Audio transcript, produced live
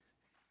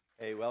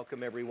Hey,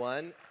 welcome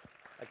everyone.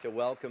 I'd like to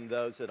welcome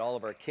those at all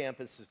of our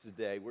campuses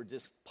today. We're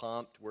just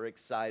pumped. We're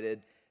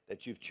excited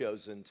that you've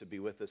chosen to be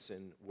with us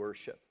in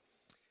worship.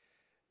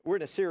 We're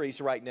in a series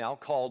right now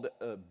called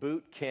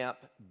Boot Camp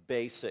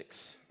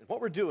Basics. And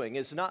what we're doing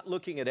is not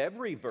looking at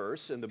every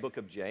verse in the book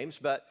of James,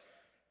 but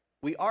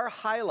we are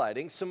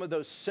highlighting some of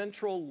those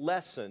central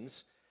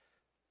lessons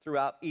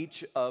throughout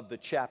each of the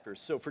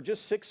chapters. So for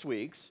just 6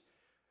 weeks,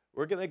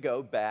 we're going to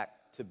go back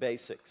to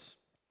basics.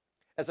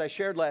 As I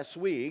shared last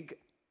week,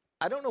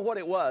 I don't know what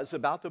it was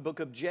about the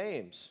book of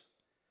James,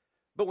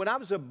 but when I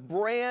was a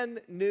brand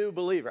new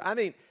believer,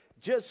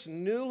 just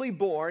newly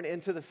born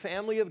into the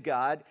family of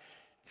God,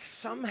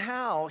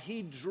 somehow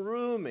he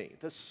drew me.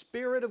 The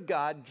Spirit of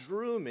God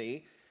drew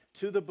me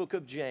to the book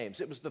of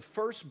James. It was the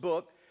first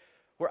book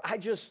where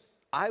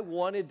I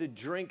wanted to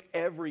drink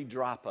every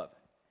drop of it.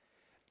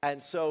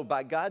 And so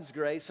by God's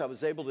grace, I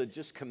was able to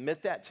just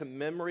commit that to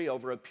memory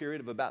over a period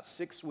of about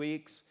 6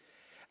 weeks.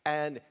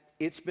 And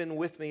it's been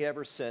with me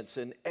ever since.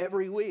 And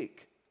every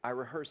week I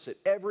rehearse it.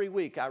 Every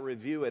week I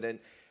review it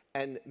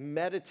and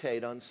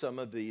meditate on some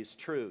of these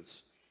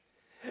truths.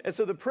 And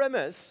so the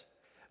premise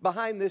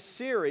behind this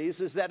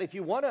series is that if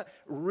you want to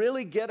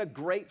really get a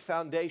great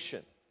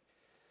foundation,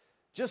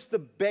 just the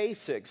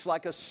basics,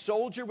 like a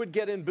soldier would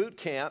get in boot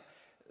camp,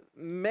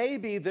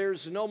 maybe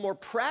there's no more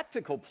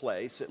practical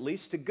place, at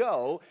least to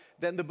go,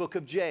 than the book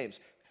of James.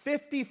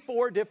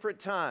 54 different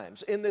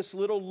times in this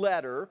little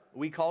letter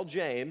we call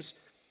James,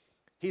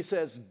 he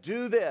says,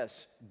 do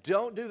this,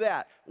 don't do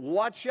that,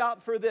 watch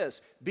out for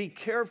this, be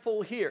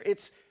careful here.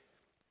 It's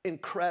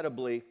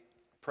incredibly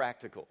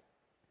practical.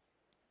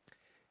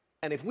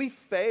 And if we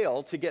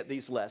fail to get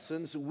these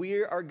lessons,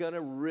 we are going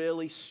to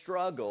really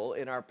struggle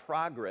in our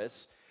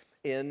progress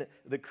in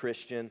the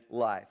Christian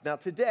life. Now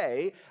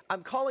today,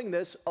 I'm calling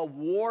this a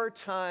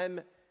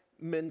wartime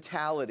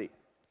mentality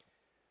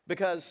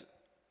because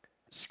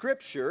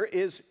Scripture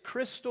is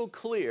crystal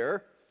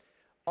clear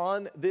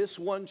on this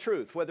one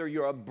truth. Whether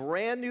you're a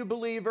brand new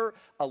believer,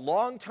 a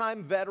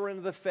longtime veteran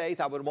of the faith,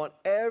 I would want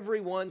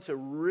everyone to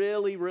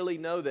really, really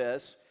know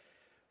this.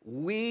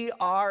 We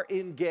are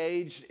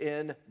engaged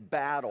in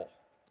battle.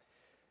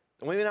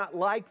 And we may not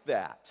like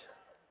that.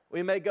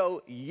 We may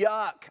go,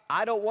 yuck,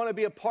 I don't want to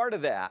be a part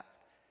of that.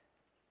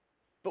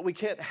 But we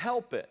can't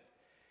help it.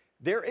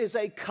 There is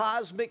a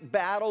cosmic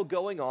battle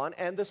going on,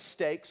 and the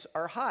stakes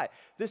are high.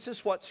 This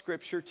is what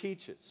Scripture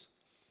teaches.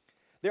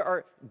 There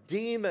are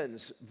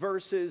demons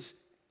versus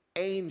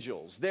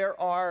angels. There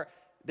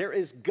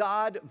is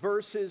God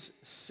versus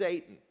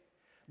Satan.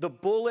 The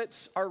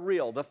bullets are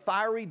real. The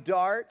fiery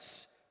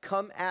darts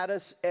come at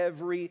us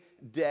every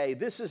day.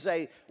 This is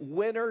a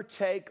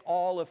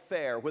winner-take-all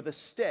affair where the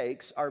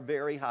stakes are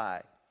very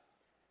high.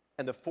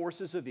 And the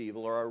forces of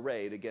evil are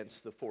arrayed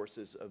against the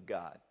forces of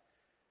God.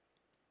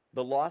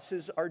 The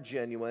losses are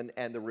genuine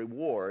and the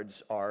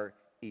rewards are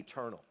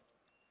eternal.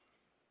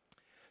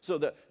 So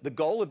the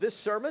goal of this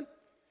sermon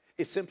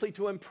is simply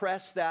to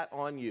impress that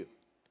on you.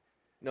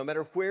 No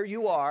matter where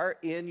you are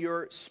in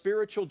your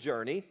spiritual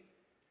journey,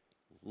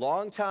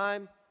 long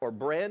time or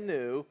brand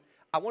new,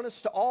 I want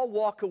us to all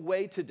walk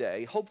away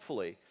today,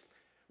 hopefully,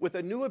 with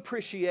a new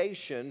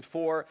appreciation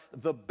for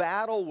the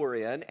battle we're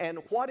in and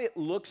what it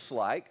looks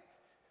like.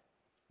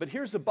 But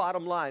here's the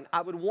bottom line.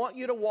 I would want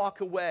you to walk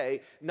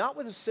away not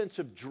with a sense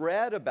of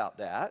dread about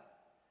that,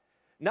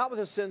 not with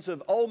a sense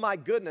of, oh my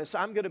goodness,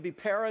 I'm going to be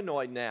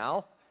paranoid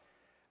now.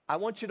 I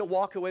want you to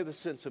walk away with a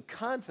sense of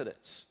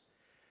confidence,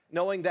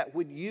 knowing that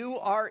when you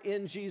are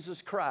in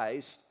Jesus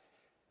Christ,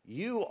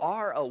 you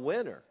are a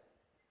winner.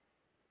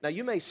 Now,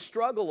 you may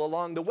struggle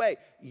along the way.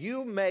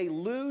 You may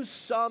lose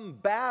some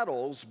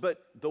battles,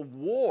 but the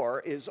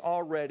war is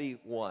already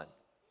won.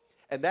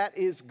 And that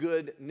is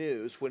good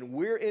news. When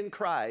we're in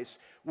Christ,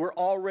 we're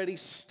already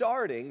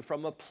starting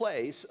from a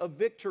place of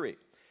victory.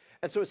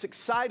 And so it's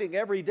exciting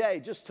every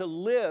day just to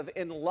live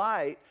in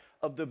light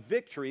of the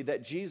victory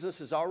that Jesus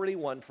has already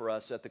won for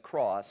us at the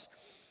cross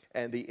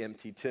and the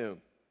empty tomb.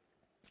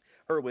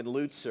 Erwin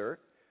Lutzer,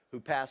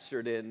 who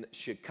pastored in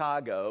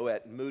Chicago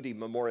at Moody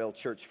Memorial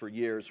Church for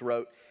years,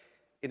 wrote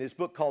in his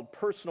book called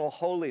Personal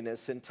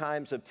Holiness in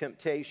Times of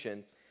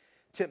Temptation,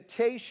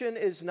 temptation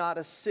is not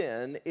a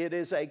sin, it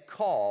is a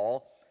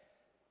call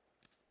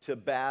to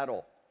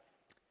battle.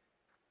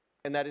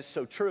 And that is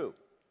so true.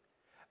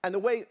 And the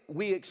way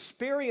we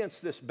experience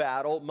this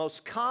battle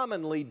most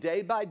commonly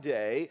day by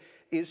day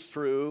is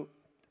through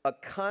a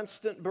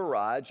constant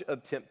barrage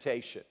of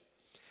temptation.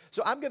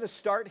 So I'm going to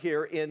start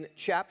here in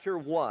chapter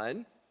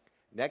 1.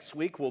 Next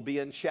week we'll be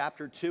in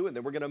chapter 2, and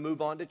then we're going to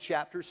move on to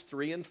chapters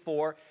 3 and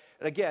 4.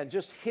 And again,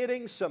 just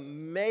hitting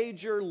some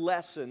major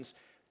lessons,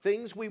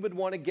 things we would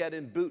want to get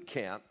in boot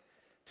camp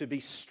to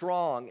be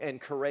strong and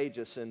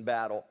courageous in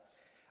battle.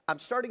 I'm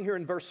starting here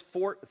in verse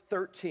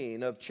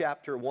 13 of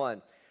chapter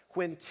 1.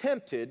 When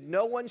tempted,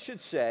 no one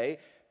should say,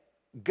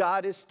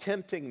 God is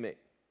tempting me.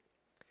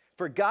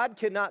 For God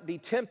cannot be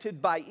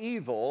tempted by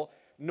evil,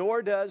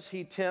 nor does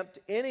he tempt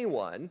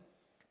anyone.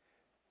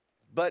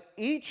 But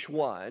each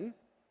one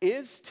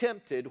is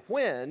tempted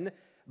when,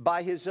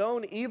 By his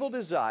own evil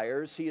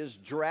desires, he is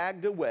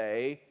dragged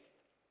away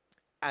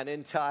and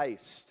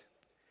enticed.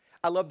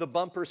 I love the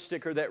bumper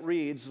sticker that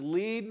reads,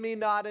 "Lead me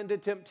not into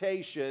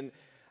temptation.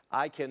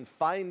 I can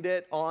find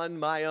it on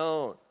my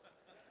own."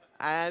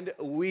 And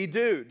we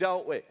do,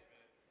 don't we?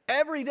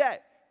 Every day.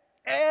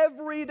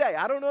 Every day.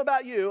 I don't know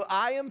about you.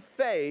 I am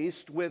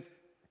faced with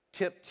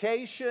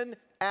temptation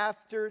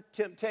after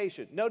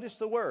temptation. Notice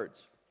the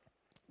words.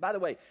 By the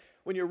way,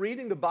 when you're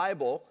reading the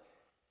Bible,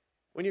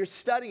 when you're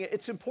studying it,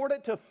 it's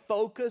important to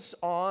focus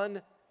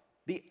on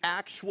the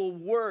actual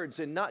words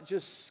and not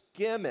just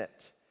skim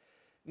it.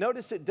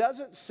 Notice it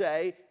doesn't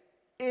say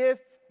if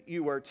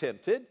you are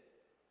tempted,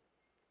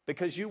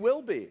 because you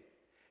will be.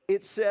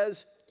 It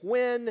says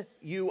when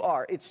you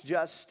are. It's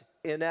just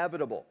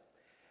inevitable.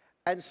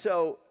 And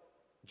so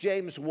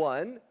James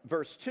 1,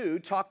 verse 2,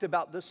 talked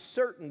about the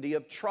certainty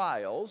of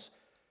trials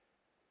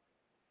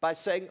by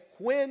saying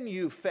when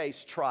you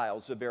face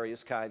trials of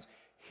various kinds.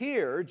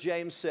 Here,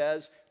 James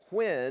says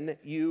when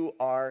you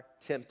are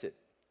tempted.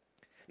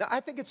 Now, I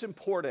think it's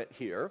important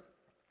here,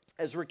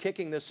 as we're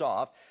kicking this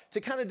off, to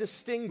kind of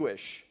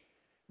distinguish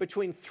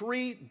between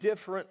three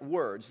different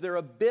words. They're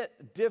a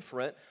bit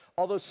different,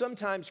 although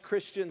sometimes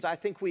Christians, I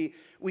think we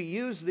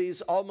use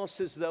these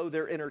almost as though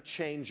they're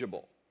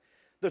interchangeable.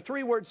 The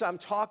three words I'm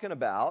talking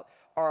about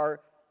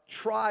are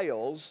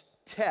trials,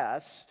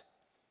 test,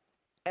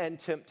 and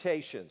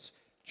temptations.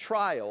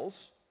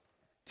 Trials,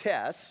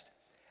 test,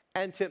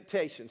 and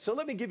temptation. So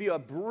let me give you a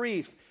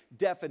brief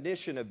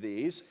definition of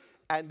these,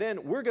 and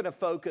then we're going to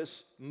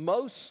focus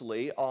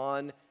mostly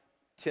on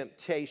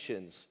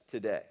temptations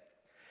today.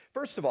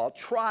 First of all,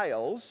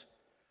 trials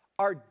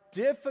are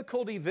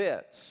difficult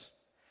events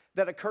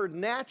that occur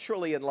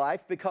naturally in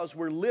life because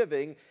we're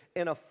living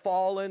in a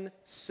fallen,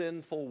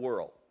 sinful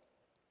world.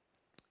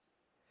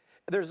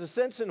 There's a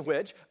sense in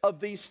which,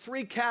 of these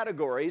three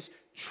categories,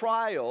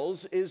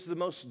 trials is the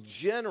most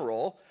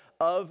general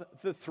of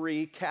the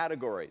three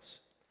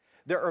categories.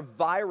 There are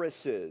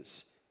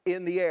viruses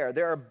in the air.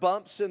 There are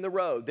bumps in the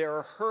road. There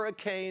are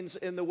hurricanes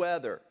in the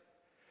weather.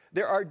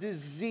 There are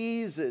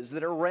diseases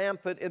that are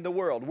rampant in the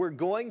world. We're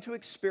going to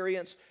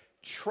experience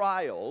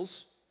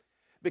trials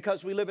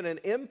because we live in an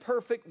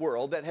imperfect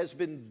world that has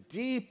been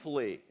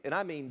deeply, and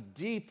I mean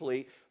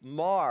deeply,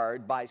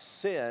 marred by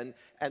sin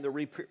and the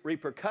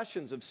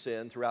repercussions of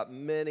sin throughout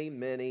many,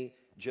 many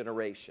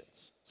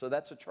generations. So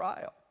that's a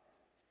trial.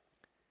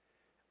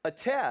 A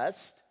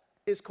test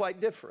is quite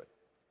different.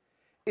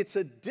 It's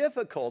a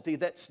difficulty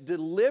that's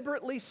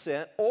deliberately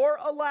sent or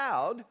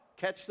allowed,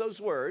 catch those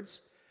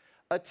words.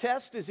 A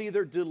test is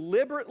either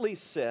deliberately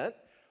sent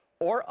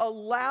or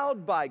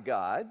allowed by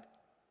God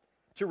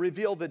to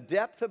reveal the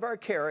depth of our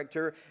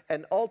character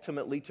and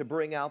ultimately to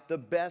bring out the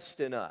best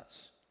in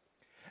us.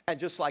 And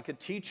just like a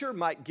teacher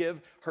might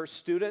give her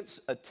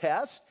students a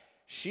test,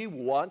 she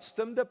wants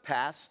them to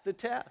pass the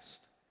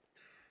test.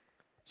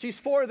 She's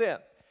for them.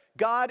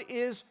 God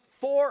is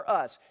for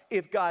us.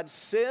 If God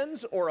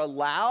sends or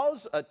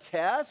allows a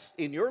test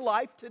in your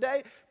life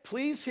today,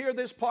 please hear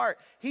this part.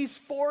 He's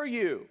for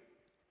you.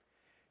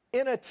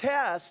 In a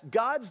test,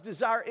 God's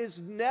desire is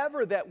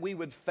never that we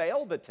would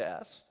fail the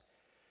test.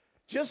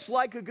 Just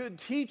like a good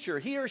teacher,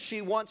 he or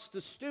she wants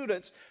the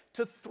students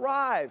to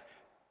thrive.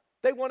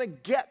 They want to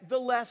get the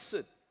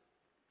lesson.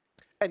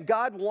 And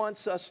God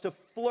wants us to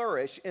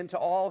flourish into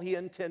all he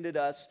intended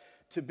us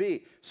to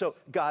be. So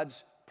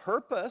God's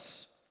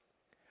purpose,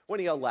 when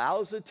he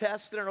allows a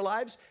test in our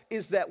lives,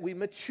 is that we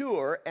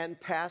mature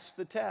and pass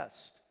the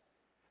test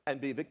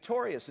and be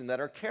victorious and that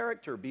our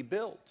character be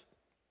built.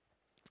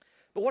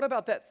 But what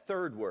about that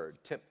third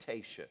word,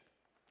 temptation?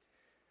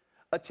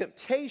 A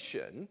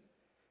temptation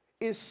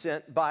is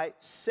sent by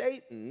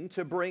Satan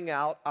to bring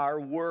out our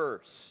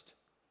worst.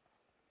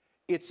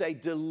 It's a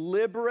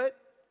deliberate,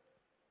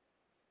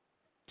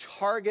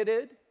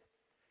 targeted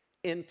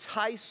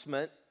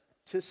enticement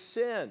to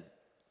sin.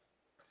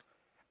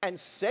 And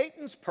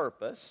Satan's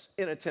purpose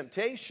in a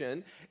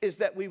temptation is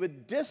that we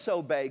would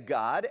disobey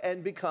God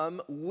and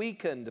become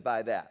weakened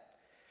by that.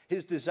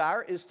 His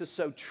desire is to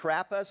so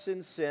trap us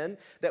in sin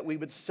that we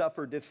would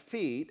suffer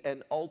defeat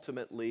and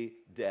ultimately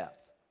death.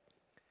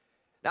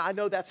 Now, I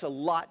know that's a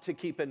lot to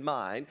keep in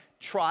mind,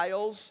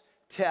 trials,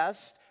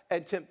 tests,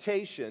 and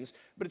temptations,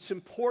 but it's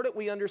important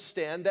we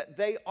understand that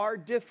they are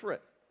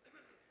different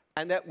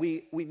and that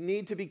we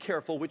need to be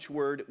careful which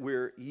word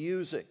we're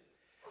using.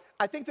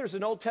 I think there's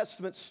an Old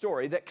Testament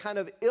story that kind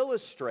of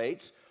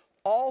illustrates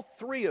all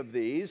three of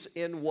these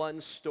in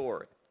one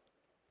story.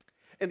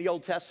 In the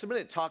Old Testament,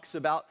 it talks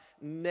about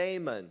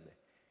Naaman.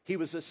 He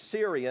was a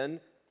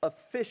Syrian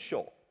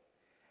official,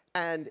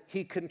 and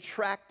he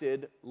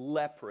contracted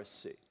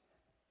leprosy.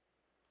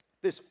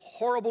 This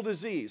horrible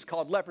disease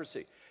called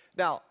leprosy.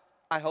 Now,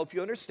 I hope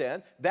you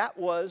understand, that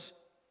was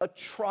a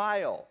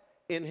trial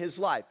in his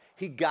life.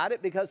 He got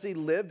it because he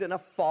lived in a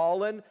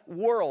fallen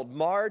world,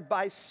 marred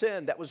by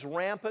sin that was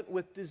rampant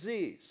with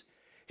disease.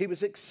 He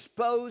was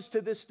exposed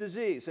to this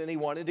disease, and he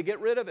wanted to get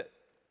rid of it.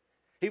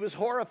 He was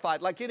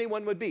horrified, like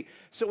anyone would be.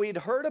 So he'd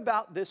heard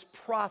about this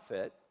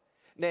prophet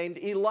named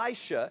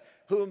Elisha,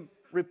 whom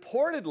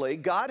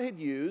reportedly God had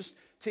used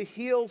to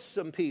heal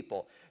some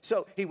people.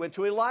 So he went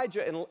to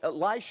Elijah and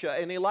Elisha,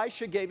 and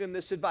Elisha gave him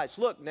this advice.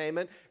 Look,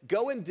 Naaman,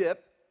 go and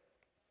dip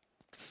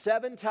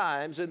 7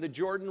 times in the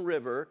Jordan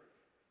River,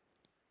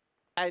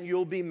 and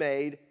you'll be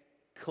made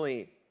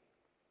clean.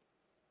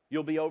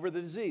 You'll be over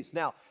the disease.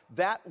 Now,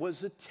 that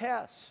was a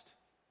test.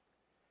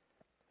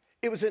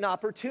 It was an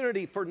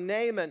opportunity for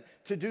Naaman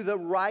to do the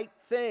right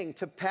thing,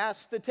 to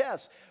pass the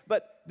test.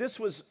 But this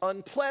was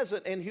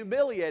unpleasant and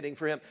humiliating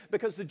for him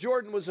because the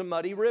Jordan was a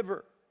muddy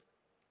river.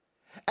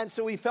 And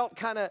so he felt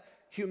kind of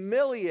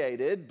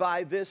humiliated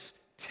by this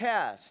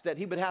test that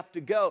he would have to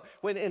go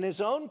when in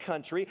his own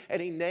country,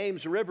 and he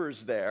names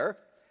rivers there,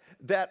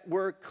 that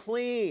were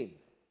clean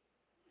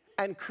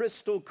and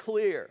crystal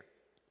clear.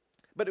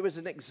 But it was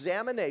an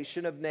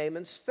examination of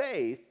Naaman's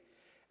faith,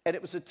 and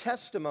it was a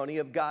testimony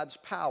of God's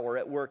power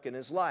at work in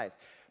his life.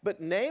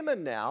 But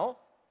Naaman now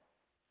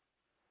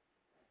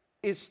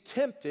is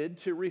tempted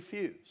to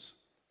refuse.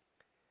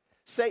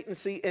 Satan,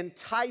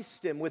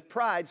 enticed him with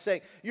pride,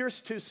 saying, you're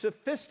too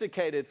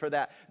sophisticated for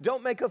that.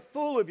 Don't make a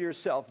fool of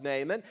yourself,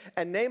 Naaman.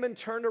 And Naaman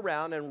turned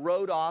around and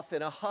rode off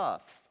in a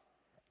huff.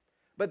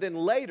 But then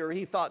later,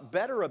 he thought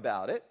better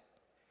about it.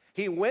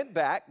 He went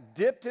back,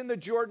 dipped in the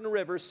Jordan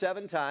River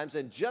 7 times,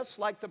 and just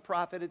like the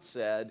prophet had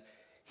said,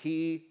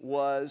 he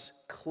was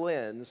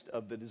cleansed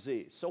of the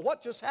disease. So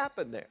what just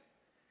happened there?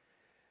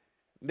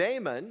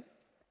 Naaman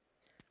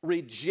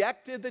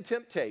rejected the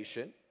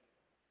temptation,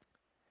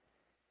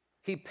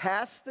 he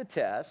passed the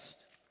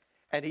test,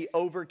 and he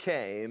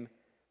overcame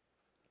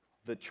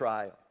the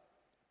trial.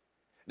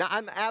 Now,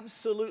 I'm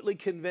absolutely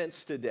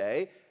convinced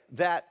today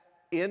that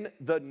in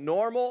the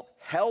normal,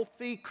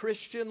 healthy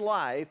Christian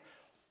life,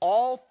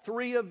 all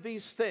 3 of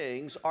these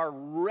things are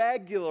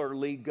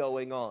regularly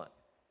going on.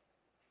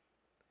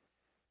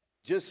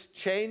 Just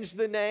change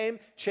the name,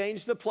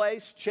 change the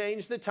place,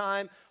 change the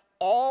time.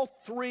 All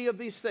 3 of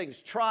these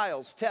things,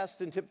 trials,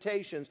 tests, and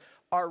temptations,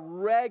 are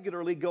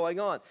regularly going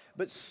on.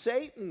 But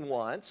Satan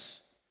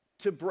wants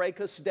to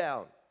break us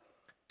down,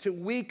 to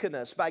weaken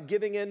us by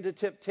giving in to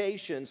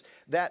temptations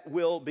that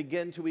will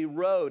begin to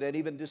erode and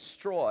even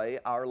destroy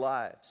our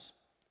lives.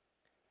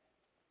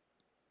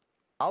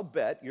 I'll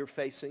bet you're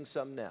facing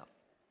some now.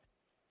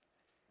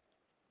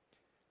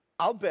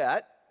 I'll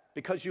bet,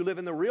 because you live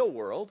in the real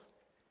world,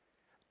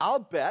 I'll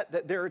bet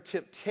that there are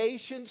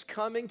temptations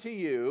coming to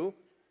you.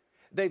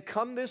 They've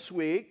come this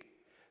week.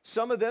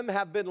 Some of them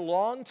have been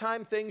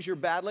long-time things you're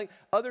battling.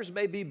 Others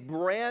may be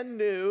brand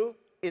new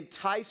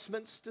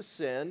enticements to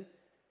sin.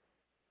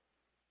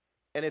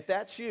 And if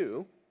that's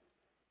you,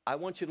 I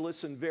want you to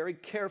listen very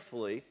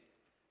carefully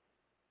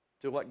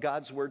to what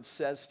God's Word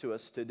says to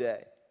us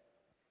today.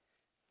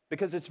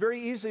 Because it's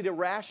very easy to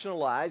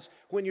rationalize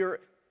when you're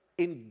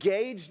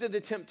engaged in a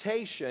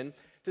temptation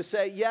to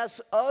say,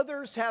 yes,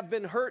 others have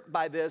been hurt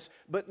by this,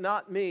 but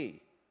not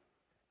me.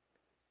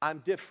 I'm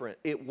different.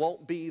 It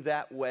won't be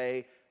that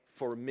way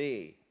for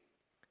me.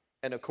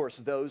 And of course,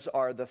 those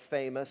are the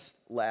famous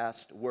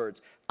last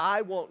words.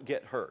 I won't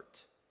get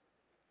hurt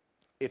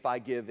if I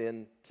give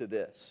in to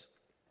this.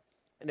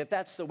 And if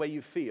that's the way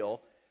you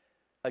feel,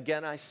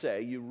 again, I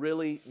say, you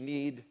really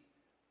need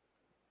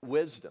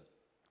wisdom.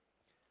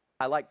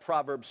 I like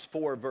Proverbs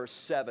 4, verse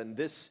 7.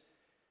 This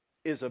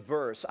is a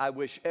verse I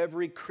wish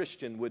every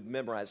Christian would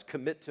memorize,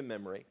 commit to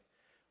memory.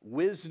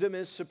 Wisdom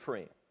is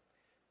supreme.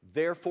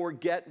 Therefore,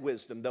 get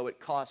wisdom. Though it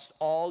costs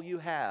all you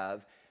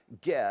have,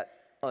 get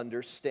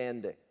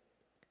understanding.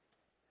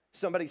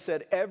 Somebody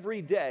said,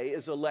 every day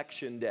is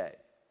election day.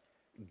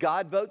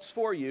 God votes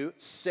for you.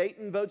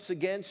 Satan votes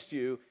against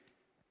you.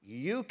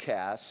 You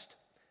cast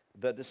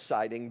the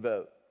deciding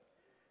vote.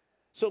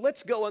 So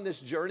let's go on this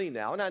journey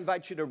now, and I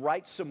invite you to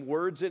write some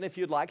words in if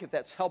you'd like, if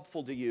that's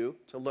helpful to you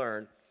to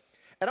learn.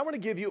 And I want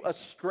to give you a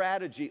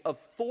strategy of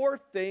 4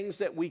 things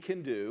that we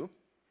can do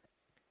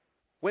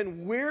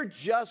when we're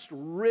just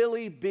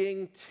really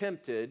being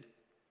tempted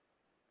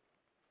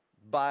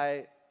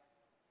by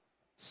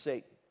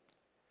Satan.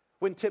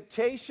 When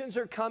temptations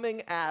are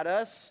coming at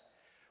us,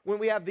 when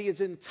we have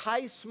these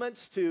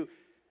enticements to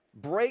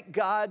break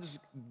God's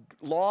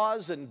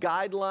laws and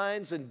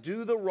guidelines and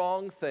do the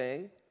wrong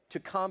thing, to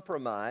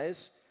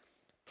compromise,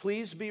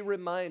 please be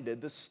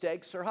reminded the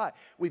stakes are high.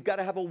 We've got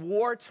to have a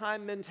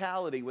wartime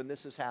mentality when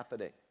this is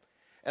happening.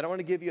 And I want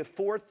to give you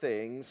 4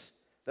 things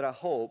that I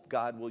hope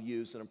God will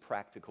use in a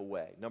practical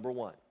way. Number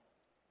 1,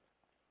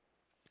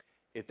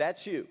 if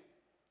that's you,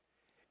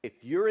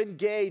 if you're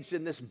engaged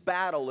in this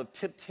battle of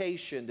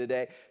temptation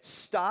today,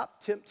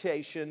 stop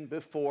temptation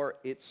before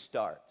it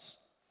starts.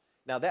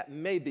 Now, that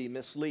may be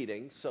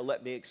misleading, so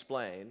let me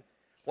explain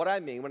what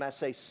I mean when I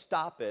say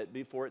stop it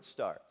before it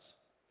starts.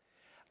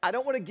 I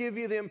don't want to give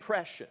you the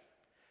impression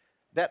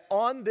that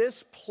on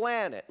this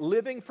planet,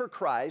 living for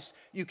Christ,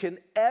 you can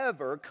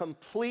ever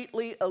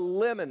completely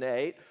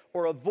eliminate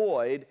or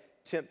avoid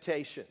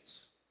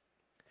temptations.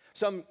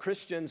 Some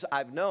Christians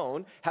I've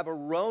known have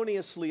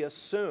erroneously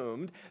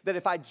assumed that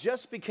if I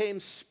just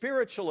became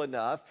spiritual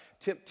enough,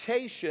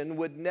 temptation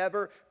would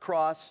never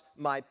cross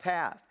my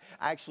path.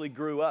 I actually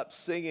grew up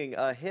singing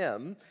a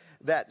hymn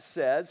that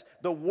says,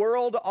 the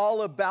world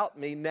all about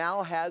me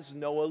now has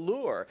no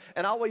allure.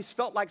 And I always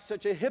felt like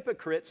such a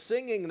hypocrite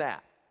singing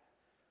that.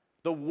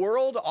 The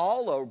world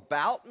all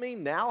about me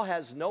now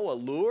has no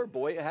allure.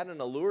 Boy, it had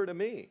an allure to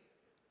me.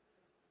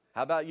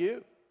 How about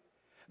you?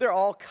 There are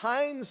all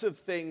kinds of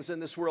things in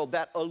this world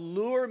that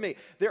allure me.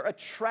 They're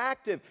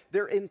attractive.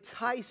 They're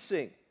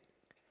enticing.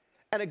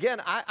 And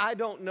again, I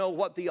don't know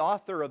what the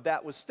author of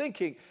that was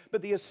thinking,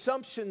 but the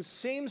assumption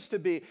seems to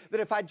be that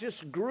if I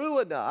just grew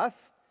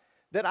enough,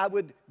 that I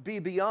would be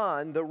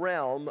beyond the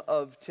realm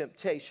of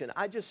temptation.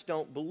 I just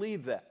don't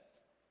believe that.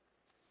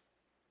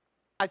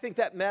 I think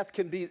that myth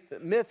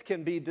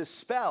can be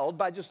dispelled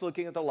by just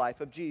looking at the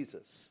life of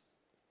Jesus.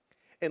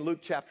 In Luke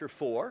chapter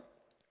 4,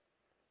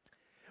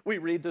 we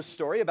read the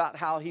story about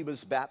how he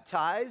was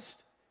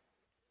baptized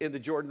in the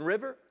Jordan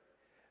River.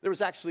 There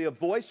was actually a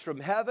voice from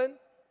heaven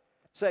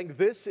saying,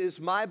 "This is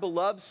my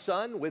beloved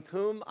Son with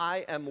whom I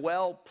am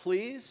well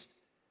pleased."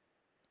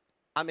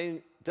 I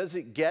mean, does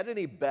it get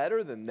any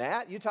better than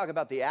that? You talk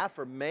about the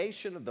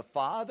affirmation of the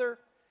Father.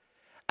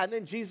 And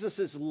then Jesus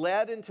is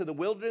led into the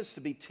wilderness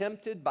to be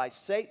tempted by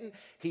Satan.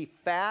 He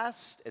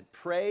fasts and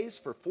prays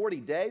for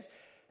 40 days.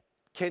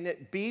 Can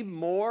it be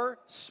more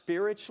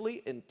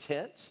spiritually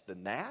intense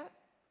than that?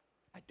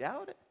 I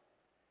doubt it.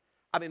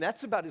 I mean,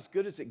 that's about as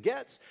good as it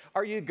gets.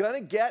 Are you going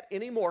to get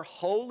any more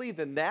holy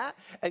than that?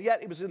 And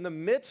yet it was in the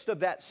midst of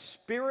that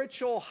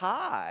spiritual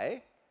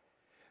high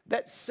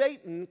that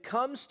Satan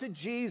comes to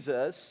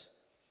Jesus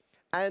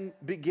and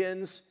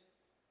begins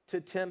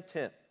to tempt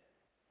him.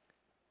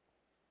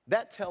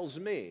 That tells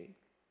me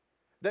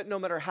that no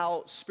matter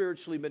how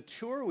spiritually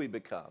mature we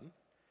become,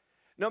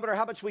 no matter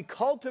how much we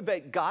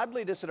cultivate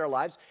godliness in our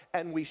lives,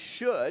 and we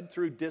should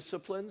through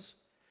disciplines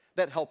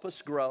that help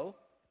us grow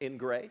in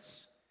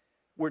grace,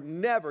 we're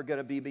never going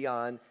to be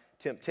beyond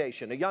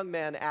temptation. A young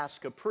man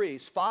asked a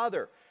priest,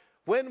 "Father,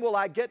 when will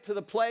I get to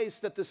the place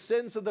that the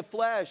sins of the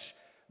flesh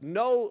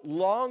no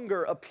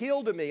longer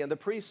appeal to me?" And the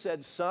priest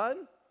said,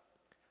 "Son,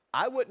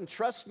 I wouldn't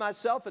trust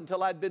myself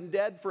until I'd been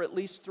dead for at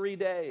least 3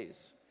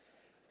 days."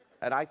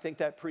 And I think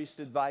that priest's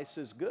advice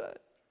is good.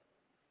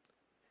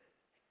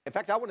 In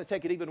fact, I want to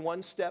take it even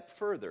one step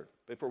further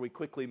before we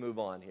quickly move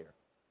on here.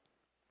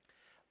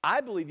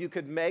 I believe you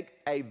could make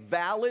a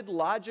valid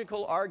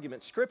logical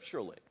argument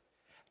scripturally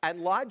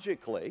and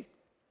logically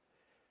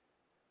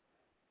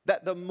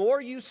that the more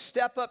you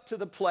step up to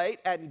the plate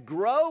and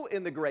grow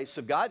in the grace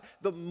of God,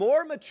 the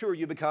more mature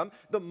you become,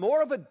 the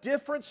more of a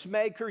difference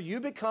maker you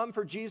become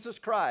for Jesus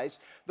Christ,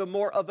 the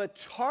more of a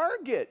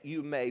target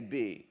you may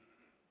be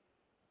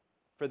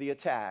for the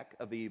attack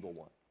of the evil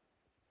one.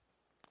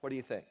 What do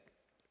you think?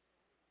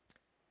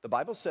 The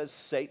Bible says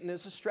Satan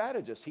is a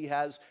strategist. He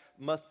has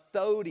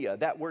methodia.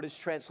 That word is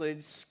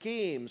translated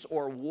schemes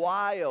or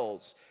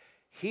wiles.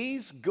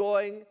 He's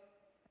going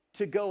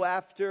to go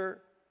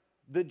after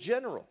the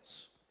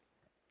generals.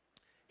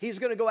 He's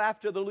going to go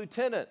after the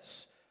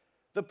lieutenants,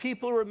 the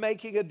people who are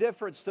making a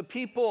difference, the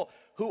people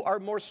who are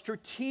more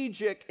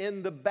strategic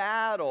in the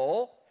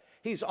battle.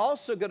 He's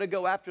also going to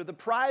go after the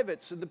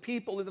privates and the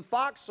people in the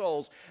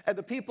foxholes and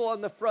the people on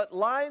the front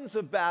lines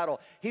of battle.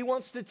 He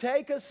wants to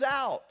take us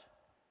out.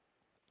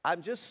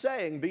 I'm just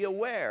saying, be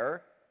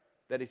aware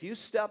that if you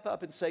step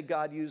up and say,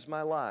 "God, use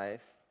my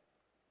life,"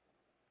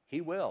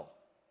 He will.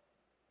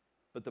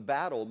 But the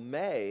battle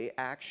may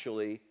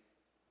actually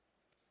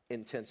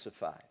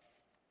intensify.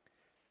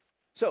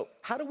 So,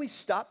 how do we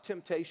stop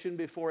temptation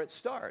before it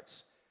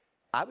starts?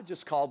 I would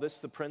just call this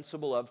the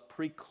principle of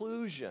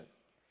preclusion.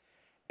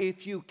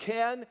 If you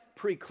can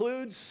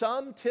preclude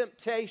some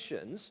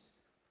temptations,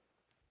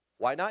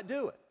 why not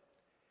do it?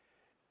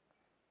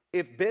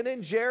 If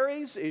Ben &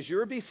 Jerry's is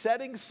your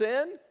besetting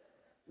sin,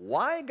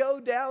 why go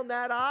down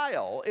that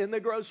aisle in the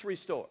grocery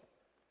store?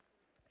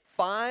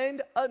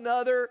 Find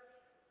another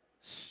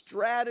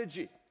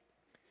strategy.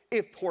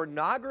 If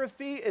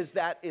pornography is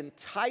that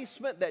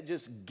enticement that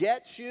just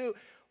gets you,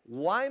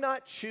 why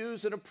not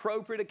choose an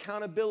appropriate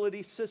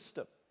accountability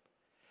system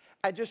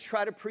and just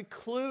try to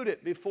preclude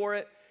it before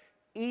it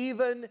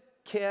even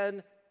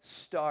can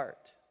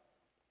start?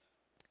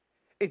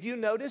 If you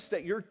notice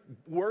that your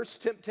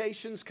worst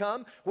temptations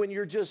come when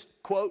you're just,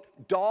 quote,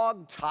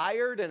 dog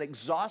tired and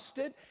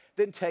exhausted,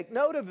 then take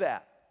note of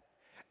that.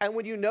 And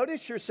when you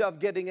notice yourself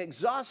getting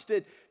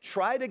exhausted,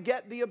 try to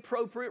get the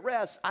appropriate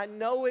rest. I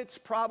know it's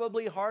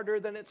probably harder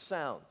than it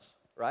sounds,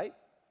 right?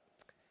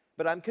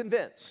 But I'm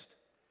convinced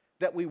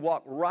that we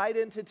walk right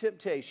into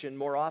temptation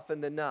more often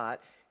than not,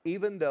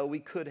 even though we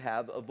could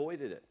have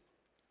avoided it.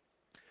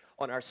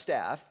 On our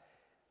staff,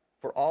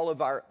 for all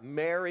of our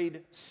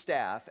married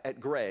staff at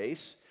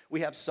Grace,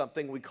 we have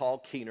something we call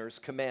Keener's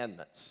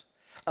Commandments.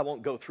 I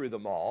won't go through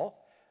them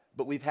all,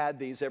 but we've had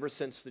these ever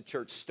since the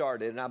church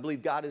started, and I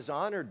believe God has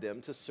honored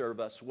them to serve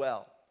us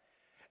well.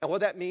 And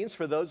what that means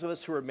for those of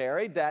us who are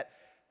married, that,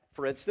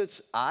 for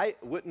instance, I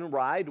wouldn't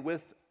ride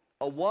with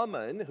a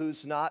woman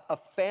who's not a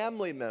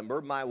family member,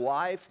 my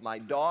wife, my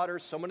daughter,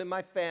 someone in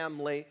my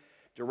family,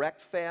 direct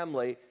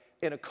family,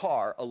 in a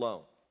car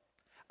alone.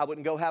 I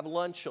wouldn't go have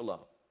lunch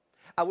alone.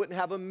 I wouldn't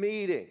have a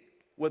meeting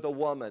with a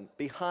woman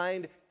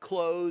behind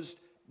closed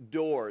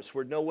doors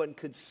where no one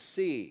could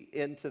see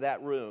into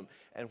that room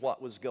and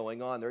what was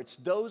going on there. It's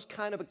those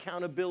kind of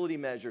accountability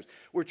measures.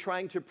 We're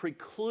trying to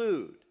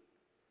preclude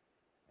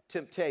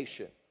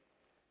temptation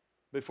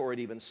before it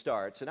even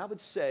starts. And I would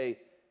say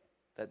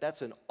that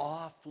that's an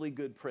awfully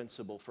good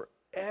principle for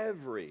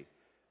every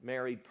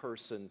married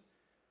person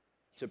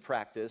to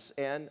practice.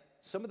 And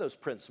some of those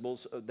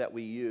principles that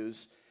we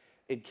use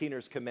in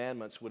Keener's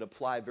commandments would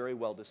apply very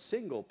well to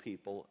single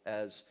people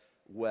as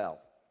well.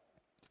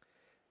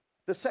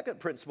 The second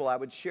principle I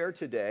would share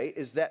today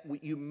is that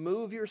you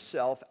move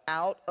yourself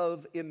out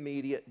of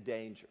immediate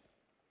danger.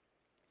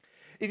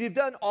 If you've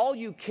done all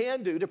you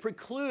can do to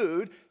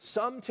preclude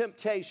some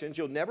temptations,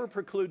 you'll never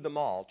preclude them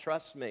all,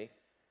 trust me.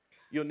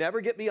 You'll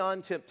never get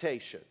beyond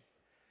temptation.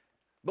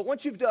 But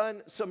once you've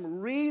done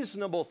some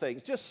reasonable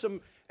things,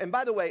 and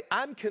by the way,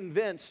 I'm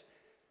convinced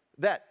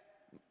that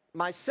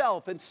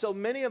myself and so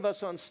many of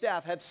us on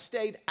staff have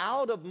stayed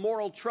out of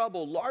moral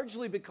trouble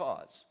largely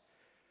because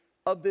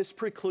of this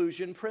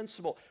preclusion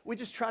principle. We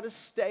just try to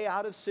stay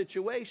out of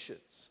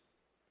situations.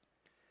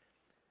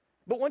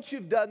 But once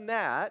you've done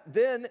that,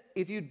 then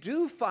if you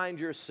do find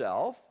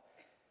yourself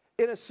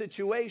in a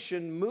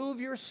situation,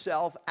 move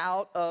yourself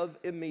out of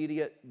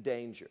immediate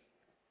danger.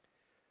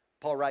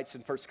 Paul writes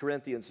in 1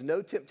 Corinthians,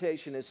 "No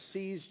temptation has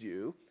seized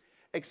you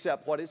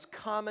except what is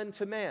common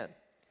to man.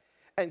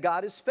 And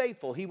God is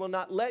faithful. He will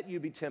not let you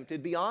be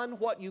tempted beyond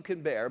what you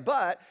can bear.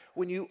 But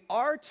when you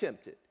are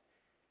tempted,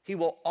 He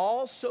will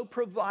also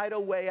provide a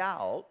way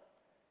out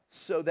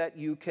so that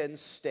you can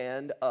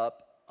stand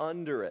up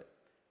under it.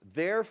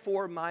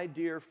 Therefore, my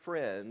dear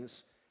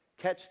friends,"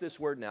 catch this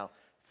word now,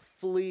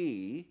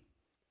 "flee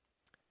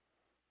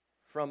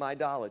from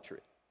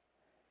idolatry."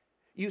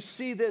 You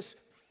see this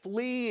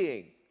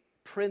fleeing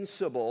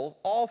principle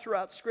all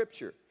throughout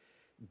Scripture.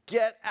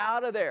 Get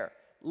out of there.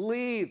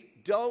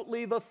 Leave. Don't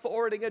leave a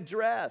forwarding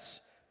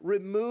address.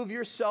 Remove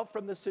yourself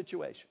from the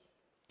situation.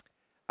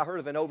 I heard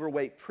of an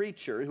overweight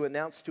preacher who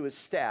announced to his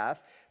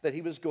staff that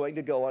he was going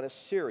to go on a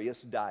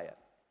serious diet.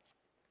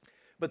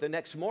 But the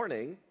next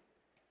morning,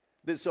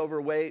 this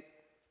overweight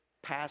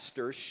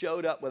pastor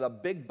showed up with a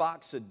big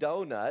box of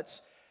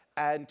donuts,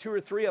 and 2 or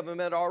 3 of them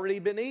had already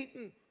been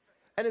eaten.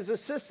 And his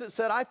assistant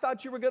said, "I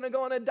thought you were going to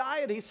go on a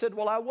diet." He said,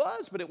 "Well, I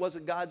was, but it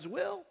wasn't God's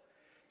will."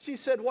 She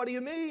said, "What do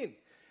you mean?"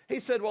 He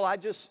said, "Well,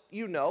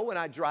 when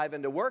I drive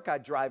into work, I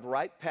drive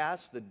right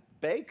past the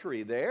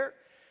bakery there.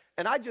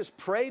 And I just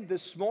prayed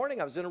this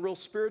morning. I was in a real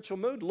spiritual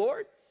mood.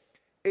 Lord,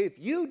 if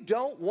you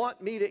don't want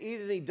me to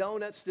eat any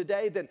donuts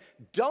today, then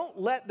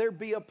don't let there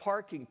be a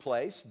parking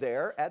place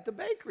there at the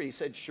bakery." He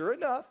said, sure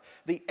enough,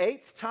 the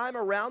 8th time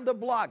around the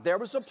block, there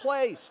was a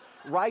place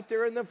right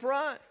there in the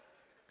front.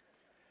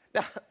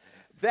 Now,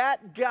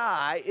 that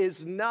guy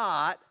is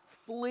not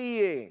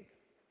fleeing.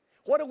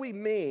 What do we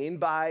mean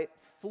by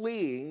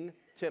fleeing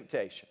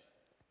temptation?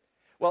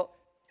 Well,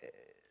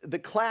 the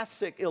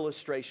classic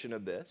illustration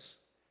of this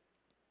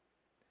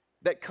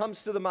that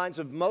comes to the minds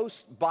of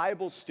most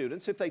Bible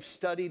students, if they've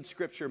studied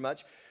Scripture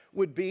much,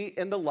 would be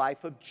in the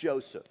life of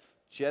Joseph.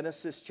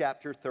 Genesis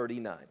chapter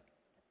 39.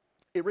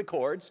 It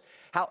records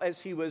how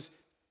as he was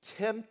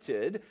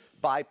tempted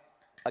by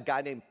a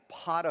guy named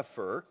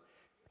Potiphar,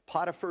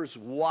 Potiphar's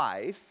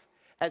wife,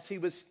 as he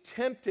was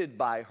tempted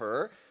by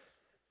her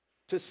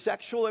to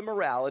sexual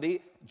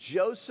immorality,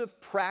 Joseph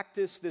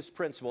practiced this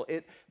principle.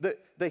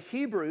 The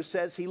Hebrew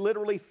says he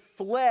literally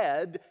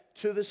fled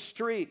to the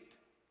street.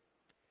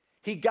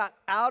 He got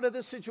out of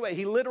the situation.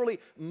 He literally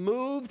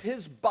moved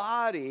his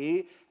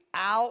body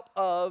out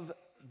of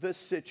the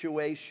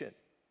situation.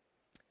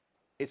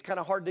 It's kind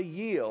of hard to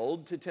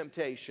yield to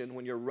temptation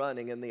when you're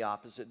running in the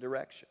opposite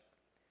direction.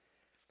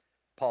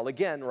 Paul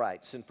again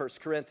writes in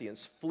 1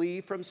 Corinthians,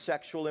 "Flee from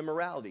sexual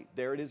immorality."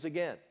 There it is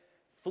again.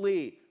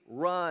 Flee,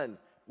 run,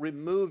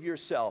 remove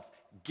yourself,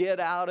 get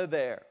out of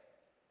there.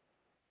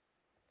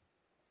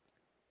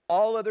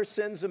 All other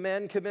sins a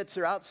man commits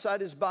are outside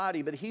his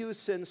body, but he who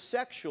sins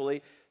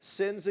sexually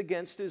sins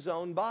against his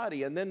own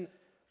body. And then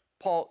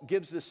Paul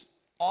gives this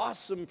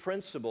awesome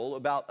principle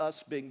about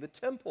us being the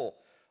temple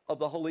of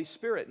the Holy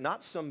Spirit.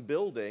 Not some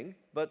building,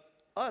 but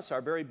us,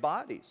 our very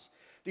bodies.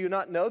 Do you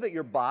not know that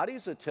your body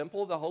is a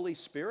temple of the Holy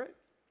Spirit,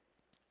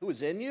 who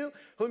is in you,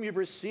 whom you've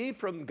received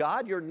from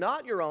God? You're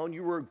not your own.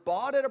 You were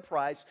bought at a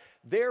price.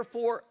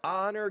 Therefore,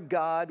 honor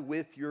God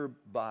with your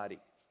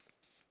body.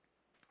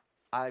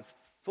 I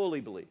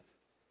fully believe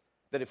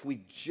that if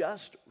we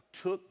just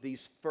took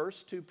these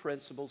first 2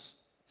 principles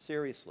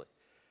seriously,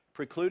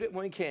 preclude it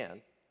when we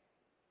can,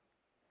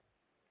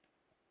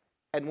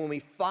 and when we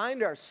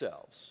find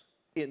ourselves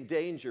in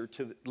danger,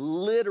 to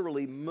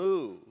literally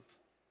move,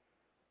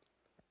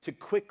 to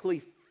quickly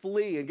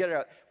flee and get it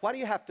out. Why do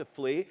you have to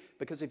flee?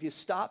 Because if you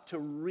stop to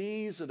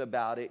reason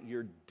about it,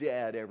 you're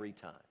dead every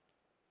time.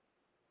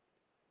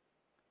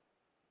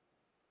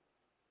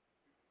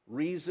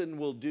 Reason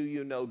will do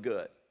you no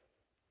good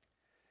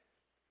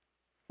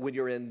when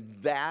you're in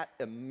that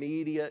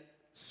immediate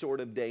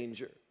sort of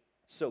danger.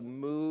 So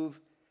move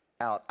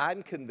out.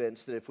 I'm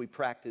convinced that if we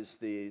practice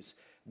these,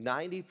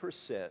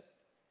 90%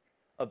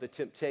 of the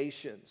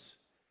temptations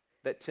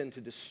that tend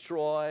to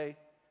destroy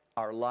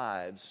our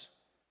lives,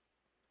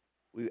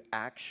 we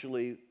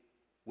actually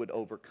would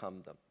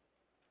overcome them.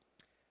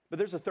 But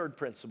there's a third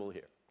principle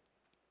here.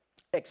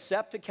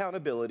 Accept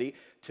accountability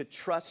to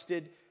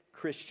trusted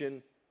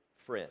Christian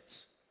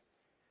friends.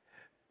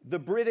 The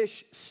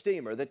British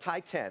steamer, the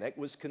Titanic,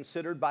 was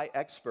considered by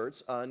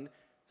experts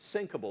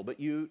unsinkable, but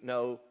you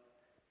know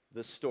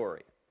the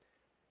story.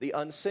 The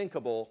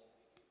unsinkable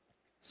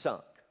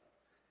sunk.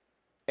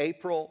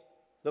 April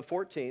the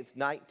 14th,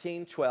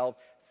 1912,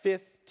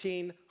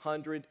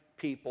 1,500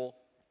 people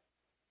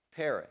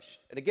perished.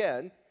 And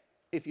again,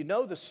 if you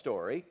know the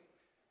story,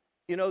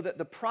 you know that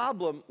the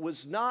problem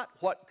was not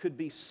what could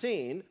be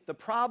seen. The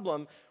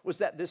problem was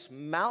that this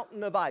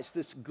mountain of ice,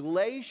 this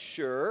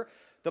glacier,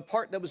 the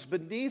part that was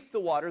beneath the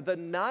water, the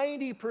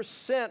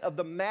 90% of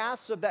the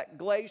mass of that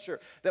glacier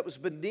that was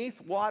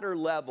beneath water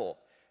level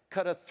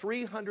cut a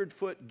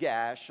 300-foot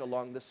gash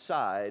along the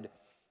side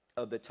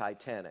of the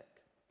Titanic.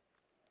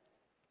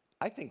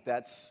 I think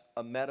that's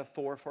a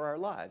metaphor for our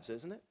lives,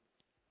 isn't it?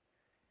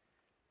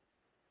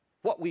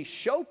 What we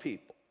show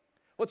people,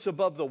 what's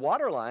above the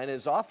waterline,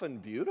 is often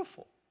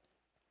beautiful.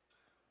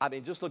 I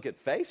mean, just look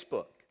at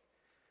Facebook.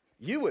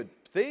 You would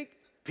think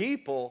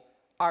people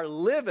are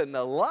living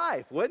the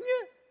life, wouldn't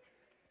you?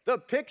 The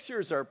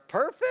pictures are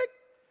perfect.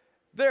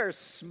 There's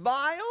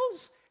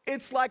smiles.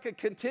 It's like a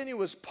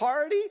continuous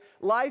party.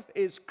 Life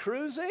is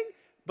cruising.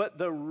 But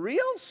the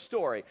real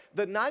story,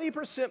 the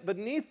 90%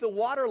 beneath the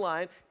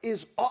waterline,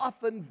 is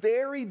often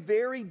very,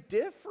 very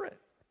different.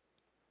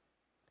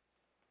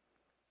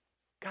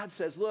 God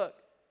says, look,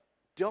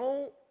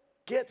 don't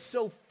get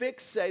so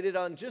fixated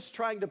on just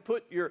trying to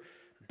put your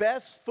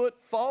best foot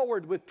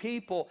forward with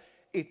people.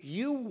 If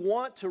you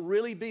want to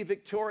really be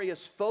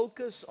victorious,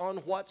 focus on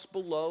what's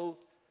below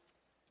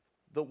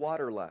the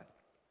waterline.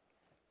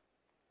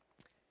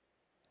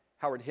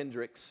 Howard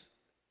Hendricks,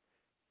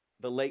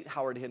 the late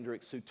Howard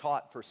Hendricks, who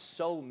taught for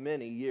so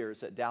many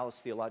years at Dallas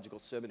Theological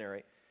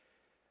Seminary,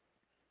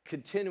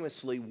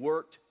 continuously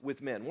worked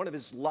with men. One of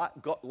his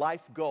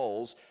life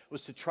goals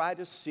was to try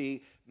to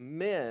see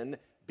men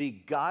be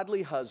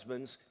godly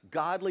husbands,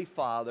 godly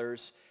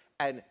fathers,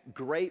 and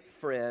great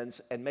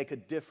friends, and make a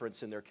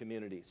difference in their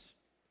communities.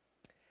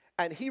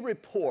 And he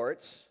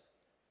reports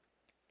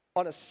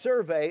on a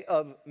survey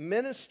of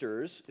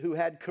ministers who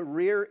had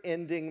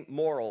career-ending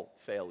moral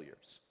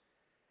failures.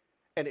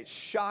 And it's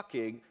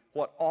shocking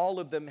what all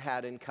of them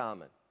had in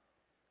common.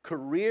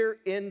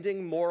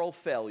 Career-ending moral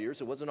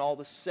failures. It wasn't all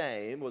the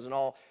same. It wasn't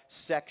all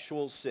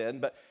sexual sin.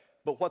 But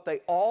what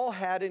they all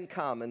had in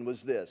common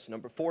was this.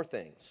 Number 4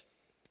 things.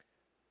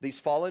 These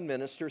fallen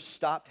ministers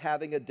stopped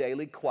having a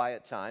daily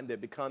quiet time.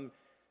 They'd become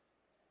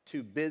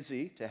too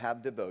busy to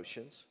have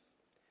devotions.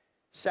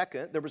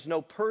 Second, there was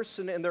no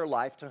person in their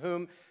life to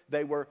whom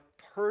they were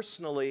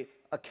personally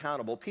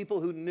accountable.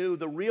 People who knew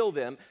the real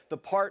them, the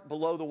part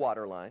below the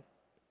waterline.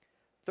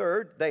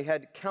 Third, they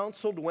had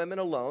counseled women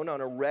alone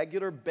on a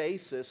regular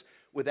basis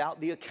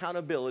without the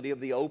accountability of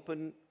the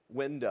open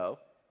window.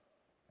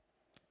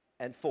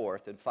 And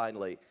fourth, and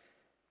finally,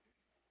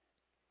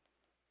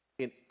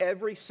 in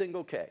every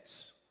single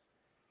case,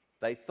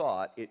 they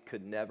thought it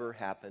could never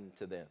happen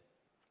to them.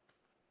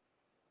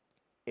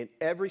 In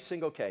every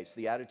single case,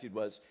 the attitude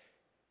was,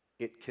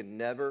 it can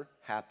never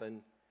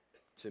happen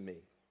to me.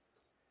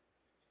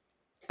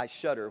 I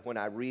shudder when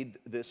I read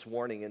this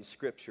warning in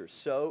Scripture.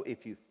 So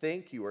if you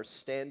think you are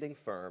standing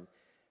firm,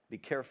 be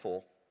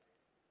careful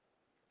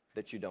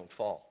that you don't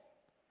fall.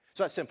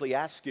 So I simply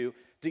ask you,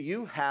 do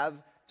you have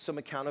some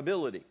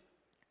accountability?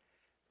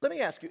 Let me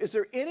ask you, is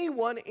there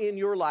anyone in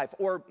your life,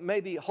 or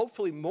maybe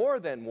hopefully more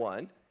than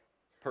one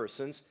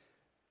person's,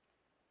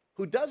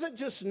 who doesn't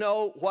just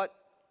know what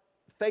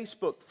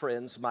Facebook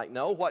friends might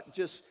know, what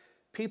just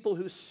people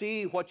who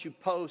see what you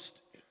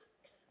post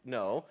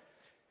know,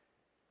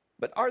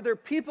 but are there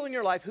people in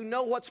your life who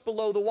know what's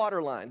below the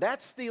waterline?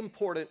 That's the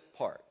important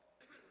part.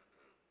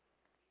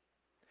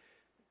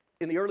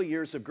 In the early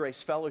years of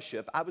Grace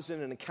Fellowship, I was in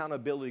an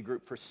accountability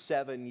group for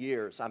 7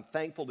 years. I'm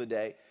thankful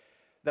today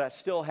that I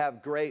still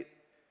have great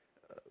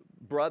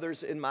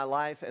brothers in my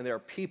life, and there are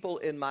people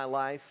in my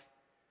life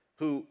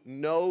who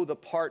know the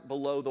part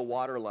below the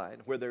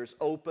waterline, where there's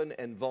open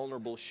and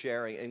vulnerable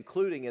sharing,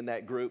 including in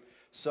that group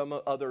some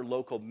other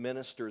local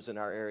ministers in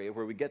our area,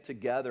 where we get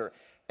together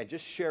and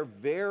just share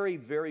very,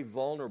 very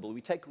vulnerable.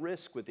 We take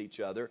risk with each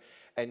other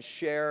and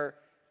share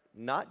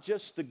not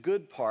just the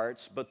good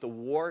parts, but the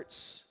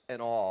warts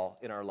and all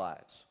in our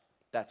lives.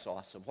 That's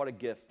awesome. What a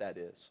gift that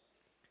is.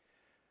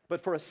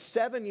 But for a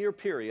 7-year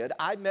period,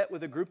 I met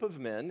with a group of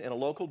men in a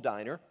local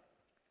diner.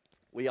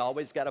 We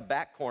always got a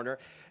back corner,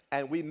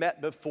 and we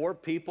met before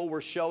people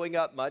were showing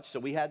up much, so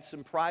we had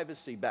some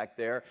privacy back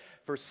there.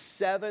 For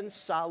 7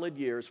 solid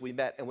years, we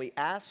met, and we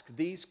asked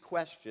these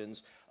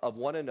questions of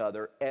one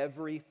another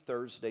every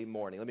Thursday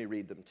morning. Let me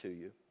read them to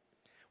you.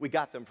 We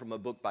got them from a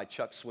book by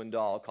Chuck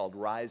Swindoll called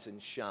Rise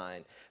and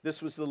Shine.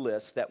 This was the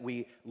list that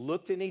we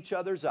looked in each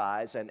other's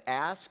eyes and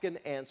asked and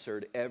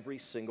answered every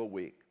single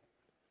week.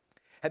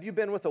 Have you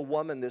been with a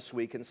woman this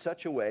week in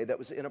such a way that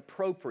was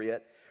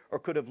inappropriate or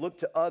could have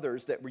looked to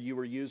others that you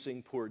were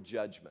using poor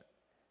judgment?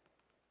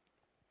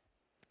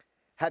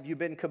 Have you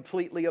been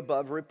completely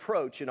above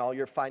reproach in all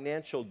your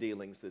financial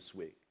dealings this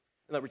week?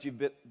 In other words, you've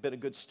been a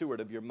good steward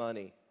of your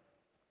money.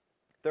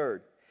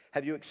 Third,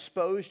 have you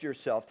exposed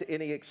yourself to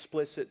any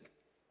explicit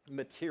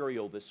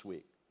material this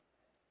week?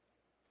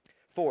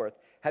 Fourth,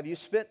 have you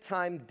spent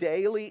time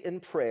daily in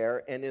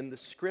prayer and in the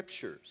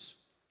scriptures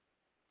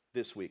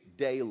this week?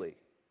 Daily.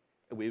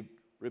 And we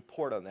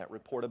report on that,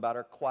 report about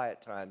our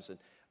quiet times and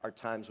our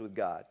times with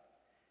God.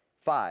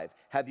 5,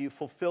 have you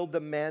fulfilled the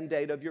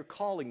mandate of your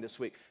calling this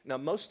week? Now,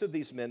 most of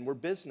these men were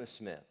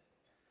businessmen.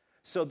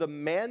 So the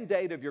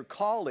mandate of your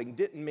calling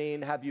didn't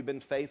mean have you been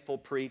faithful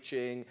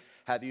preaching,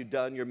 have you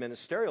done your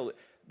ministerial.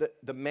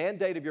 The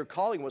mandate of your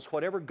calling was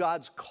whatever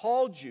God's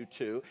called you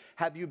to,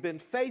 have you been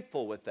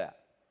faithful with that?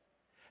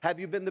 Have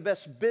you been the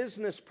best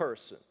business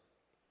person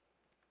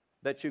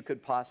that you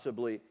could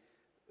possibly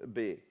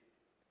be?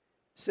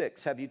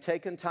 6, have you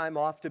taken time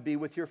off to be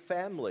with your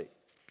family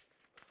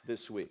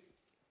this week?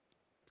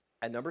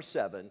 And number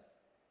 7,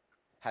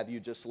 have you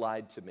just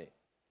lied to me?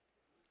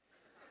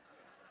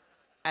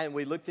 And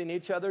we looked in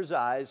each other's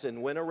eyes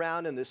and went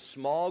around in this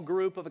small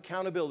group of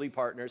accountability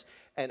partners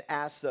and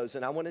asked those.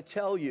 And I want to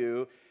tell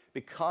you,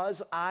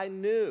 because I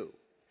knew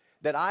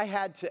that I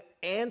had to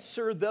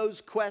answer those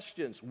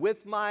questions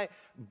with my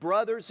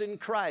brothers in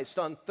Christ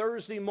on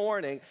Thursday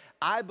morning,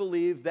 I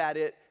believe that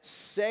it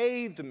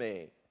saved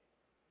me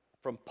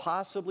from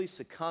possibly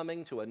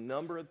succumbing to a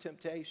number of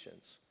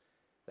temptations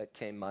that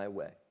came my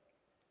way.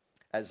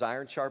 As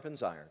iron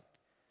sharpens iron,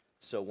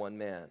 so one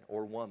man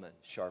or woman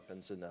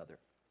sharpens another.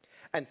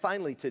 And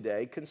finally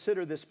today,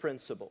 consider this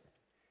principle.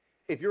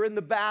 If you're in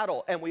the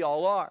battle, and we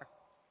all are,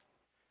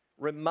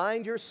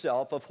 remind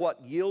yourself of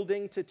what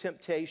yielding to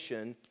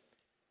temptation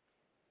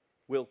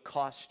will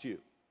cost you.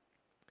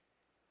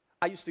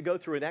 I used to go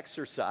through an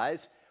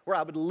exercise where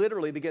I would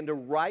literally begin to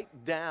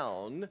write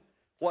down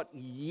what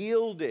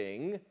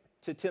yielding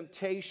to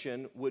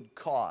temptation would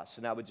cost.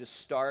 And I would just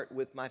start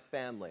with my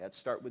family. I'd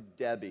start with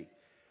Debbie,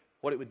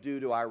 what it would do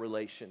to our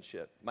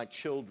relationship, my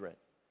children,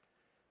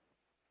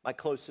 my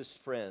closest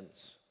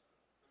friends,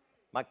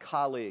 my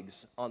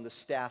colleagues on the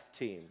staff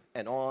team,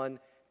 and on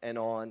and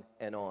on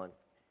and on.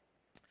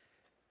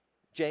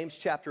 James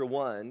chapter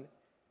 1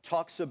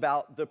 talks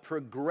about the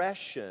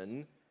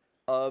progression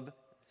of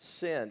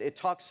sin. It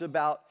talks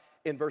about,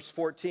 in verse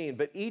 14,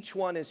 but each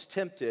one is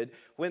tempted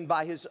when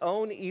by his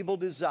own evil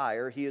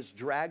desire he is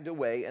dragged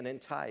away and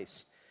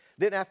enticed.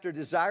 Then after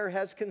desire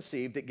has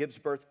conceived, it gives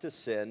birth to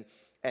sin,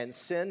 and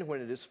sin,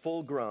 when it is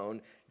full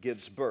grown,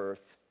 gives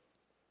birth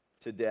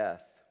to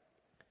death.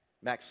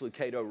 Max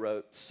Lucado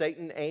wrote,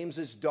 Satan aims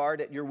his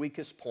dart at your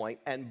weakest point,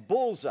 and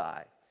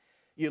bullseye,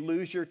 you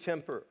lose your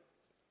temper.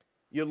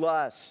 You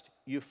lust,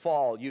 you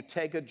fall, you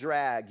take a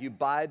drag, you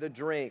buy the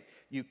drink,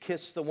 you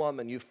kiss the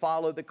woman, you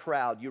follow the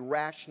crowd, you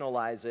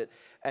rationalize it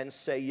and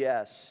say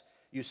yes.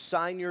 You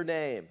sign your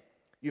name,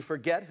 you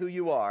forget who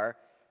you are,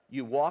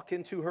 you walk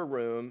into her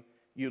room,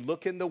 you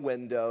look in the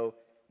window,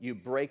 you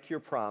break your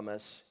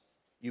promise,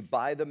 you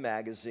buy the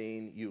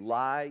magazine, you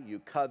lie, you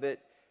covet,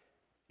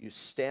 you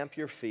stamp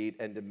your feet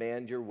and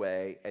demand your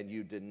way, and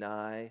you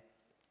deny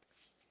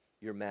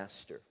your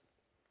master.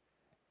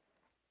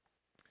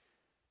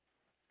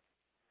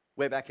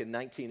 Way back in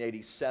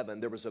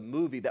 1987, there was a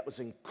movie that was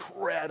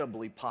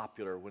incredibly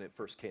popular when it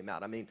first came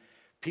out. I mean,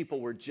 people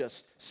were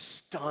just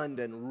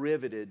stunned and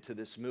riveted to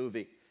this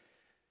movie.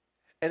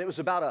 And it was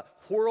about a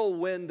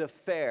whirlwind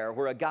affair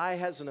where a guy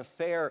has an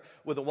affair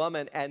with a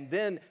woman, and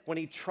then when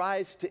he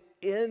tries to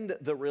end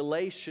the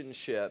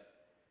relationship,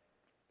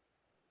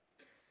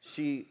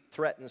 she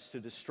threatens to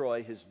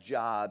destroy his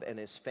job and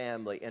his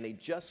family, and he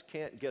just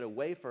can't get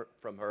away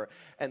from her.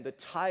 And the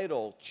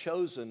title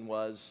chosen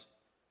was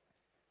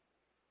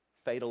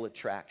Fatal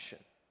Attraction.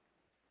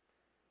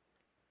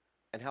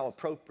 And how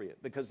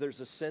appropriate, because there's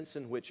a sense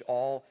in which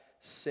all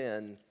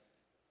sin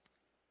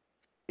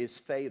is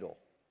fatal.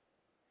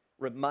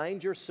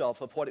 Remind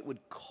yourself of what it would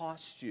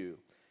cost you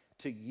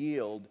to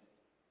yield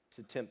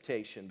to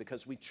temptation,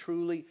 because we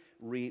truly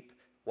reap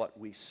what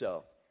we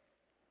sow.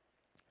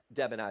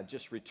 Deb and I have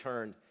just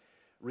returned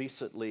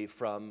recently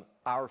from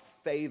our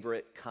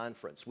favorite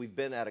conference. We've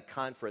been at a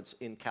conference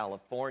in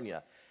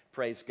California.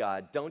 Praise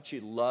God. Don't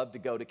you love to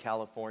go to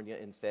California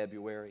in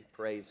February?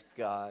 Praise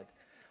God.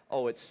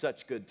 Oh, it's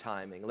such good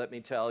timing, let me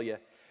tell you.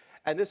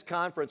 And this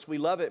conference, we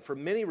love it for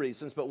many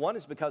reasons, but one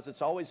is because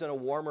it's always in a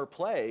warmer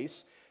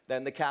place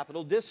than the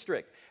Capital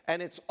District.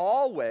 And it's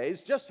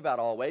always, just about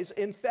always,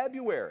 in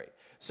February.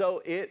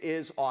 So it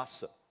is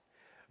awesome.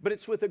 But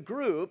it's with a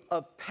group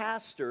of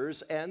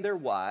pastors and their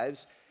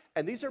wives,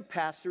 and these are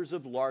pastors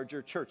of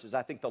larger churches.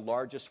 I think the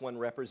largest one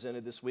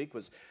represented this week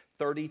was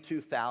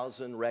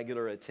 32,000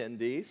 regular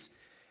attendees.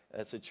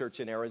 That's a church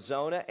in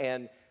Arizona,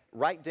 and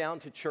right down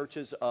to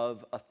churches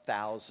of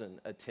 1,000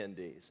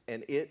 attendees,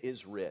 and it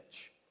is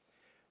rich.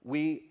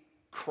 We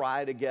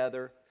cry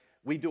together.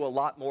 We do a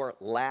lot more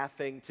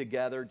laughing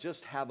together,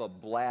 just have a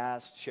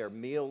blast, share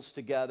meals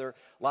together,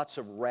 lots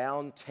of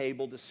round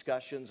table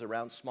discussions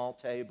around small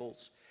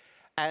tables.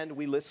 And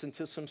we listen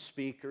to some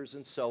speakers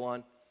and so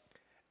on.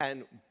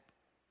 And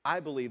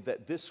I believe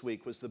that this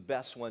week was the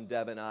best one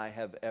Deb and I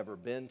have ever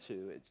been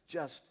to. It's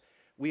just,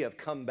 we have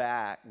come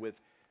back with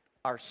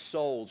our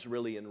souls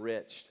really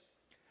enriched.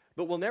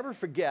 But we'll never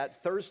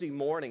forget Thursday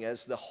morning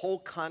as the whole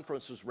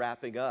conference was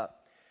wrapping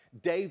up,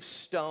 Dave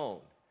Stone,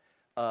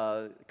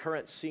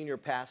 current senior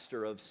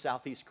pastor of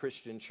Southeast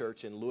Christian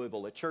Church in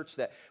Louisville, a church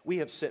that we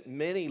have sent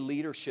many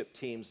leadership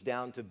teams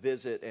down to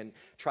visit and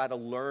try to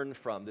learn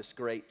from, this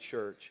great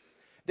church.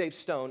 Dave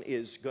Stone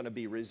is going to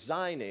be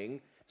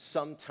resigning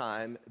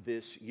sometime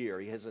this year.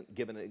 He hasn't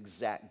given an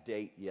exact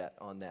date yet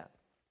on that.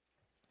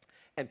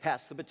 And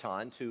passed the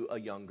baton to a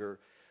younger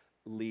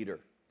leader.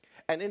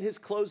 And in his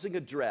closing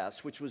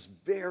address, which was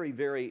very,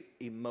 very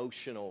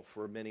emotional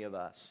for many of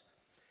us,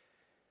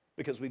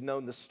 because we've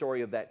known the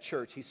story of that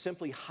church, he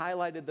simply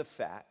highlighted the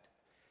fact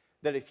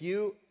that if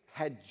you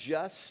had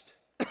just,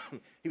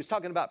 he was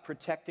talking about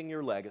protecting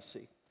your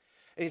legacy.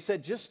 And he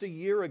said just a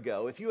year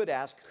ago, if you had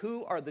asked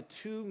who are the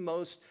two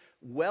most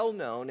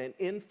well-known and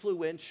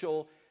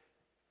influential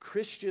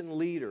Christian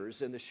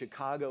leaders in the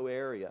Chicago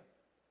area,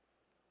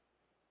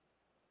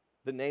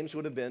 the names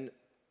would have been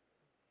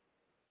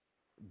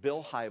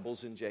Bill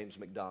Hybels and James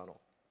McDonald.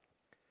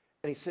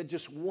 And he said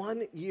just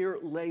 1 year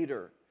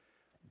later,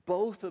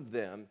 both of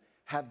them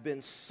have been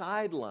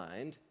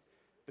sidelined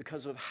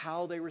because of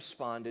how they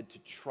responded to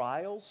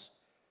trials,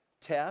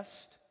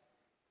 tests,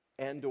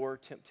 and/or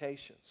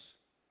temptations.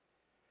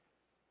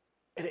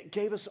 And it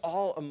gave us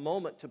all a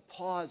moment to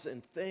pause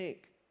and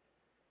think,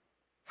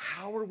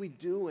 how are we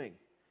doing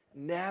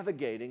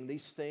navigating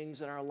these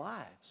things in our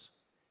lives?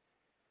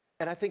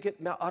 And I think it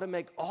ought to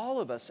make all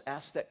of us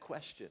ask that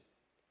question.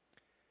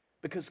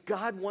 Because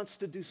God wants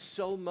to do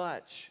so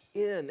much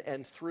in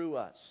and through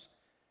us.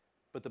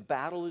 But the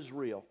battle is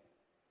real.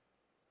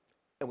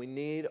 And we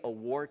need a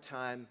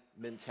wartime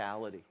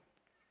mentality.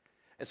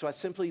 And so I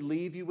simply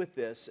leave you with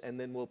this, and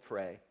then we'll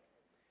pray.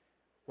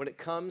 When it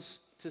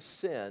comes to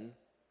sin,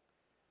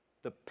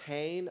 the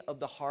pain of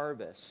the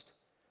harvest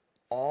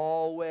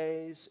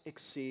always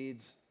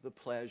exceeds the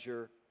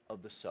pleasure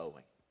of the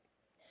sowing.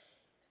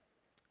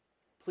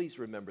 Please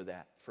remember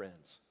that,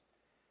 friends.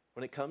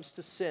 When it comes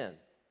to sin,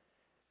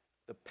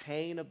 the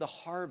pain of the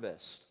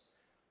harvest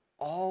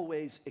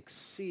always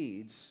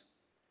exceeds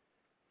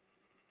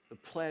the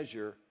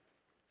pleasure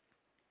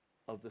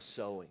of the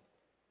sowing.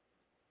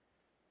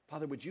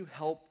 Father, would you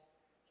help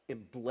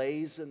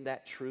emblazon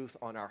that truth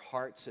on our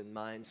hearts and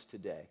minds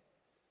today?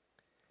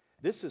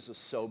 This is a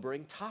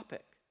sobering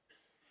topic.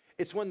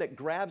 It's one that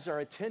grabs our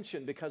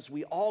attention because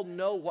we all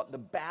know what the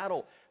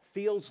battle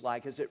feels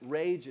like as it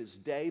rages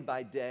day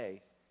by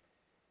day.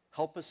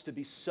 Help us to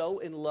be so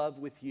in love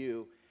with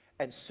you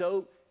and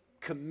so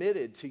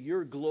committed to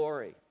your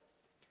glory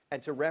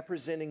and to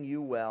representing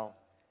you well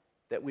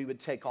that we would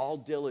take all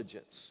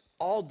diligence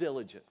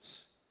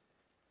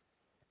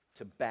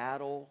to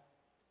battle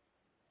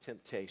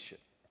temptation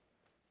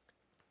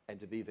and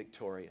to be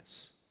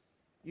victorious.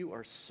 You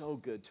are so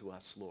good to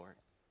us, Lord.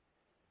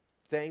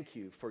 Thank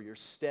you for your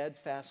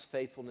steadfast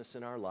faithfulness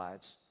in our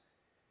lives.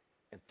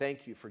 And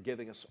thank you for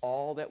giving us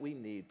all that we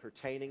need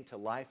pertaining to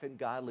life and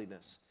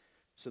godliness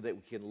so that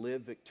we can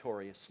live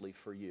victoriously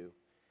for you.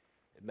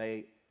 And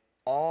may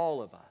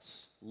all of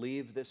us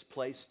leave this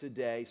place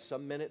today,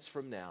 some minutes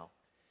from now,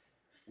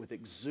 with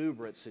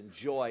exuberance and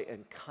joy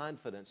and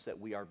confidence that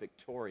we are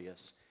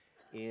victorious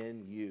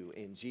in you.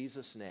 In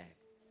Jesus' name,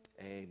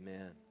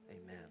 amen.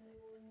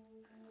 Amen.